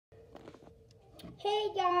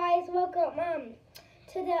Hey guys, welcome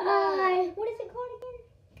to the what is it called again?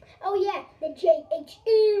 Oh yeah, the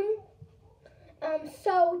JHM.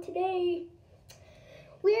 So today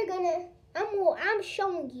we're gonna I'm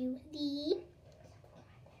showing you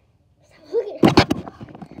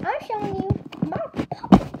I'm showing you my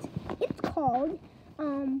puppet. It's called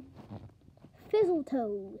Fizzle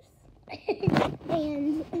Toes.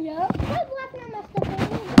 And stop laughing at my stuff.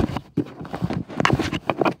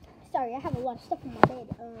 Sorry, I have a lot of stuff in my bed.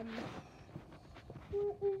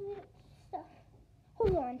 What is it? Stuff.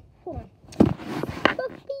 Hold on.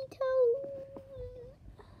 Fluffy toes.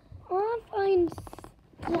 I'll find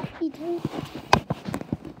fluffy toes.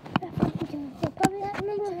 Fluffy toes. So probably not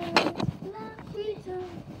remember. Fluffy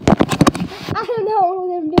toes. I don't know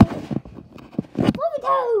what I'm doing. Fluffy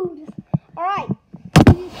toes. All right.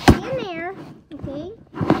 You stand there, okay?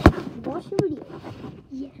 Watch the video.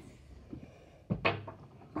 Yes.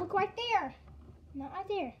 Look right there. Not right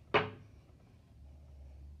there.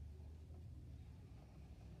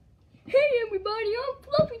 Hey everybody, I'm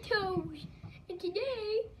Fluffy Toes. And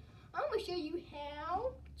today, I'm going to show you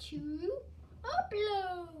how to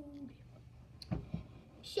upload.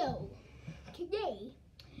 So, today,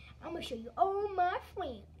 I'm going to show you all my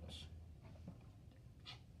friends.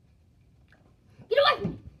 Get away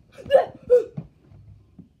from me!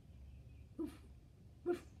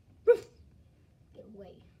 Get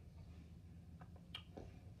away.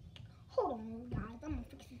 Hold on, guys. I'm gonna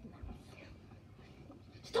fix his mouth.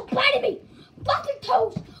 Stop biting me! Fluffy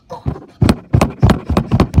Toes! Go.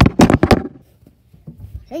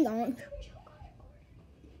 Hang on.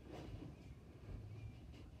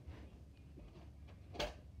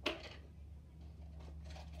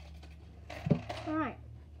 Alright.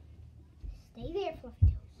 Stay there,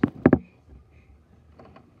 Fluffy Toes.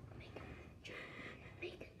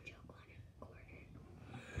 Make a joke on a quarter.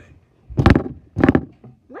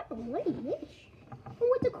 What is this?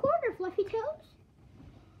 What's a quarter, Fluffy Toes?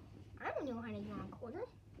 I don't know how to draw a quarter.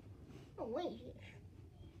 Oh, what is this?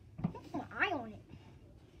 What's my eye on it?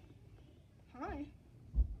 Hi.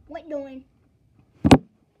 What doing? What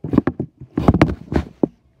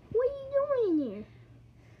are you doing in there?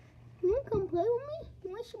 You want to come play with me? You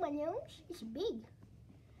want to see my nose? It's big.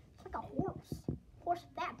 It's like a horse. Horse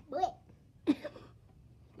fat butt.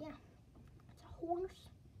 Yeah. It's a horse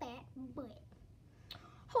fat butt.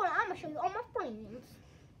 Hold on, I'm going to show you all my friends.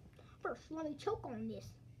 First, let me choke on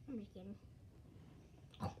this. I'm just kidding.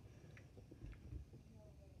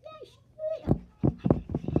 Yes, yeah.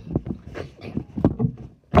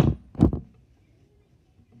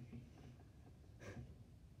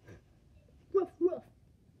 Ruff, ruff.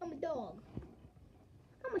 I'm a dog.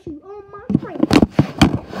 I'm going to show you all my friends.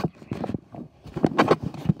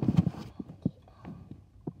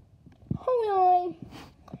 Hold on.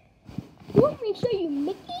 You want me to show you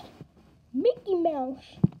Mickey? Mickey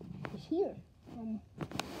Mouse is here. Oh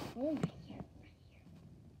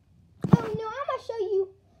no, I'm gonna show you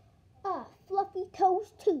Fluffy Toes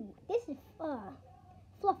too. This is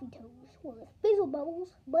Fluffy Toes with Fizzle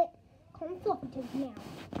Bubbles, but call him Fluffy Toes now.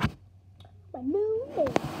 My new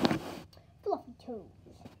name, Fluffy Toes.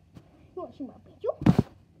 You wanna see my picture?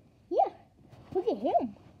 Yeah, look at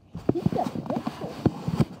him. He's got a picture.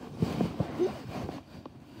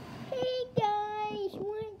 Hey guys,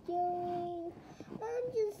 what are you doing? I'm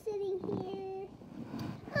just sitting here.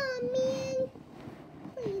 Oh man,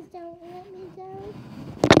 please don't let me go.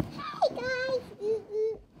 Hey guys,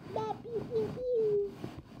 that pew pew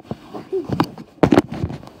pew.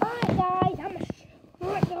 Alright guys,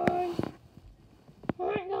 Alright guys.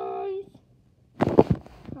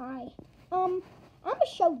 I'm gonna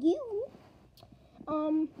show you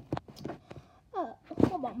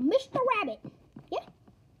about Mr. Rabbit. Yeah,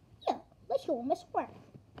 let's show Mr. Rabbit.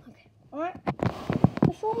 Okay, alright.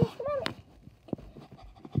 Let's show Mr. Rabbit.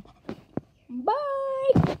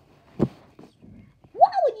 Bye.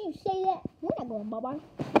 Why would you say that? We're not going bye-bye.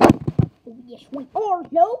 Oh, yes, we are.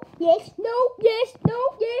 No, yes, no, yes,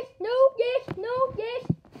 no, yes, no, yes, no, yes.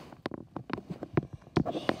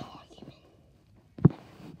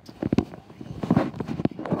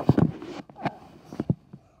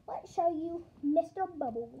 Let's show you Mr.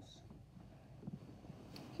 Bubbles.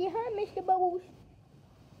 Say hi, Mr. Bubbles.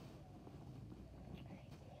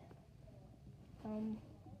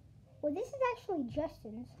 Well, this is actually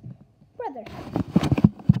Justin's brother.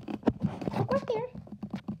 Look right there.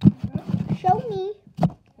 Show me.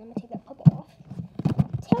 Let me take that puppet off.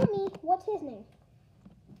 Tell me what's his name.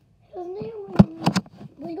 His name is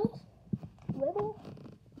Wiggles. Wiggle?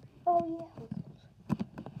 Oh yeah.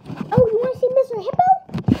 Oh, you want to see Mr. Hippo?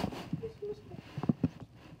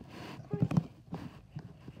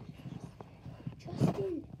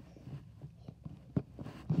 Justin.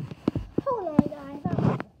 Hold on, guys. I'll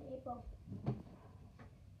Mr. Hippo.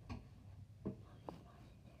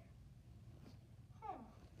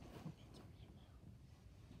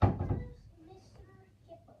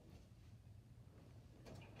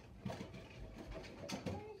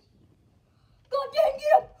 God dang,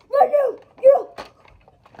 get up! Right now! Get up!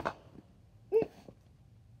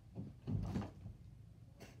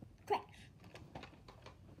 Trash.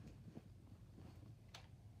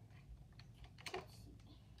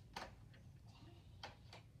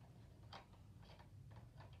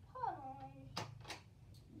 Hold on.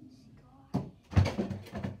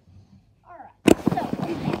 Alright, so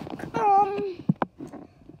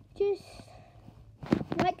just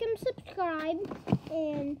like and subscribe,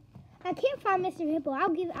 and I can't find Mr. Hippo. I'll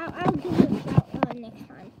give him a shout next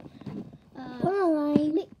time.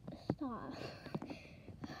 Bye. Stop.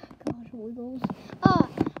 Gosh, wiggles.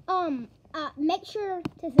 Make sure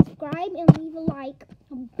to subscribe and leave a like.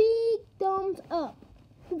 A big thumbs up.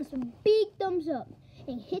 Give us a big thumbs up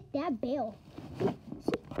and hit that bell.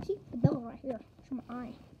 See the bell right here. It's my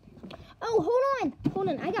eye. Oh, hold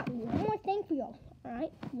on. I got one more thing for y'all. All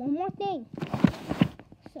right, one more thing.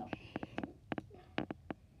 So.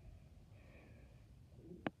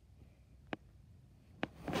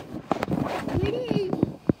 Here it is.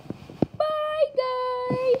 Bye,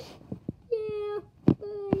 guys. Yeah,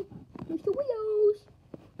 bye. Mr. Wheels.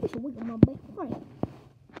 Mr. Wheels, my best friend.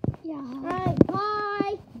 Yeah. All right,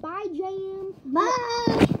 bye. Bye, JM.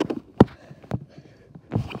 Bye.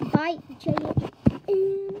 Bye, JM.